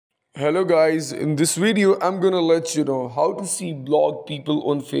Hello guys, in this video I'm gonna let you know how to see blocked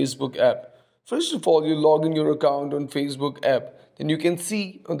people on Facebook app. First of all, you log in your account on Facebook app. Then you can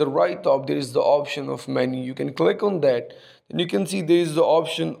see on the right top there is the option of menu. You can click on that. Then you can see there is the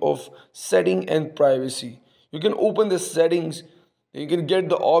option of setting and privacy. You can open the settings. You can get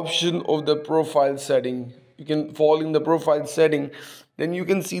the option of the profile setting. You can fall in the profile setting. Then you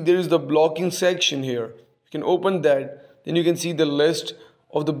can see there is the blocking section here. You can open that. Then you can see the list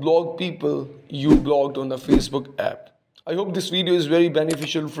of the blocked people you blocked on the Facebook app. I hope this video is very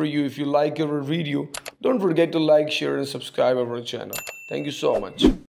beneficial for you. If you like our video, don't forget to like, share and subscribe our channel. Thank you so much.